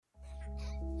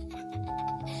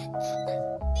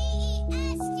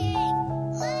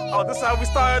Oh, this how we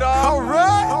started off?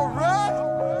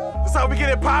 Alright. This how we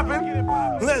get it poppin'?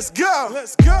 Let's go.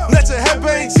 Let your head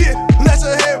bang, shit. Let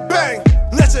your head bang.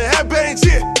 Let your head bang,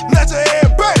 shit. Let your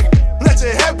head bang. Let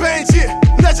your head bang, shit.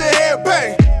 Let your head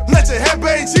bang. Let your head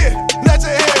bang, shit. Let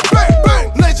your head bang,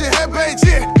 bang. Let your head bang,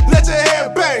 shit. Let your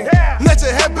head bang. Let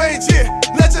your head bang, shit.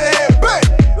 Let your head bang.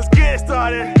 Let's get it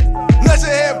started. Let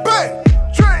your head bang.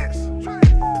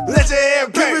 Let your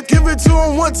head bang. Give it to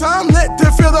him one time, let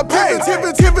them feel the pain. Give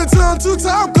it to him 2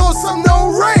 times, go some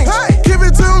no range. Give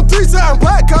it to him 3 times,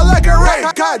 black out like a rain.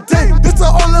 God damn, it's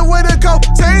the only way to go.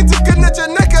 Change to connect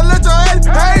your neck and let your head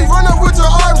hang. Run up with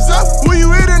your arms up, will you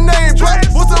hear the name?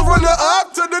 What's the runner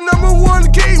up to the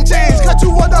 #1 game change? Got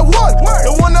you on that one,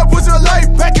 the one that puts your life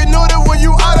back in order when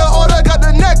you out of order. Got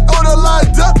the neck order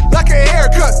lined up like a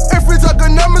haircut. If we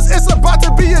talking numbers, it's about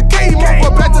to be a game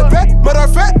over. Back to back, matter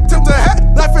of fact, tip the hat,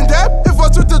 laugh and dab. If I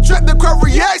switch the track, the crowd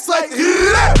reacts like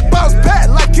bounce back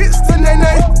like it's the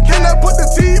nene. Can I put the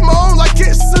team on like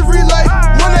it's a relay?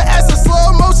 When the ass is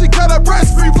slow mo, she gotta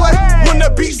press replay. When the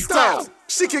beat stops,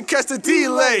 she can catch the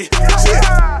delay.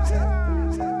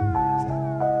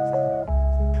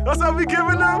 That's how we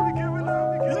giving them.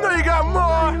 You know you got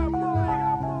more.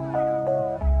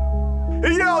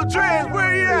 Hey yo, Dre,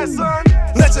 where you at, son?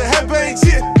 Let your head bang,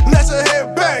 shit. Let your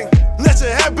head bang. Let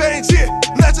your head bang, shit.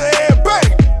 Let your head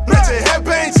bang. Let your head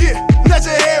bang, shit. Let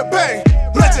your head bang.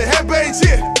 Let your head bang,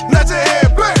 shit. Let your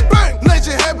head bang, bang. Let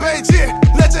your head bang, shit.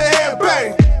 Let your head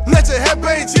bang. Let your head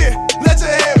bang, shit. Let your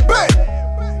head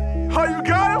bang. How you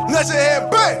got him? Let your head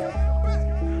bang.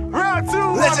 Round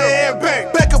 2. Let your head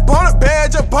bang. Back up on it,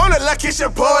 badge up on it like it's your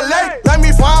boy leg. Let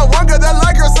me find one girl that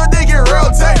like her so they get real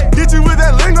tight. Get you with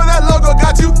that lingo, that logo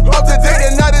got you up to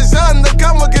date. And now the John, the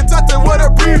comma get tucked in with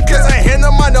a briefcase. I hand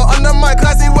them my no under my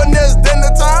classy when there's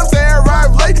dinner time. Say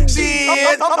arrive late,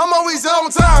 shit. I'm always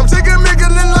on time. Chicken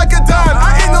making like a dime.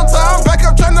 I ain't no time. Back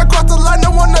up trying to cross the line,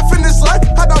 no one to finish line.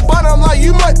 Had the bottom like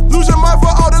you might lose your mind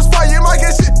for all this fire. You might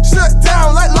get shit shut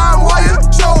down like line wire.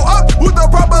 Show up with the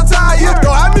proper tire.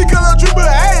 Don't have me color true, but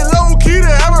I ain't low key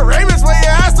to have a Ravens where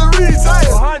your ass to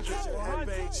retire. 100.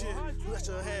 Let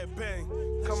your head bang.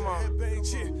 Come on.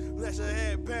 Let your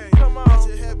head bang. Come on. Let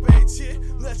your head bang.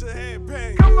 Let your head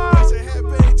bang. Come on. Let your head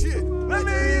bang. Let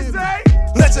me hear you say.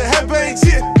 Let your head bang.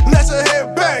 Let your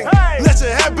head bang. Let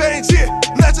your head bang.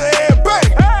 Let your head bang.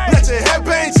 Let your head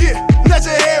bang. Let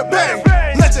your head bang.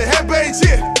 Let your head bang.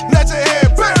 Let your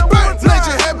head bang. Let your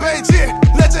head bang.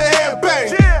 Let your head bang.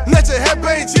 Let your head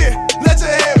bang. Let your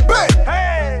head bang.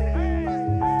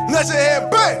 Let your head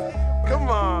bang. Come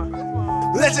on.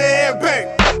 Let your head bang.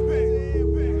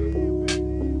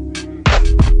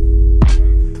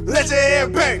 Let your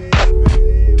head bang.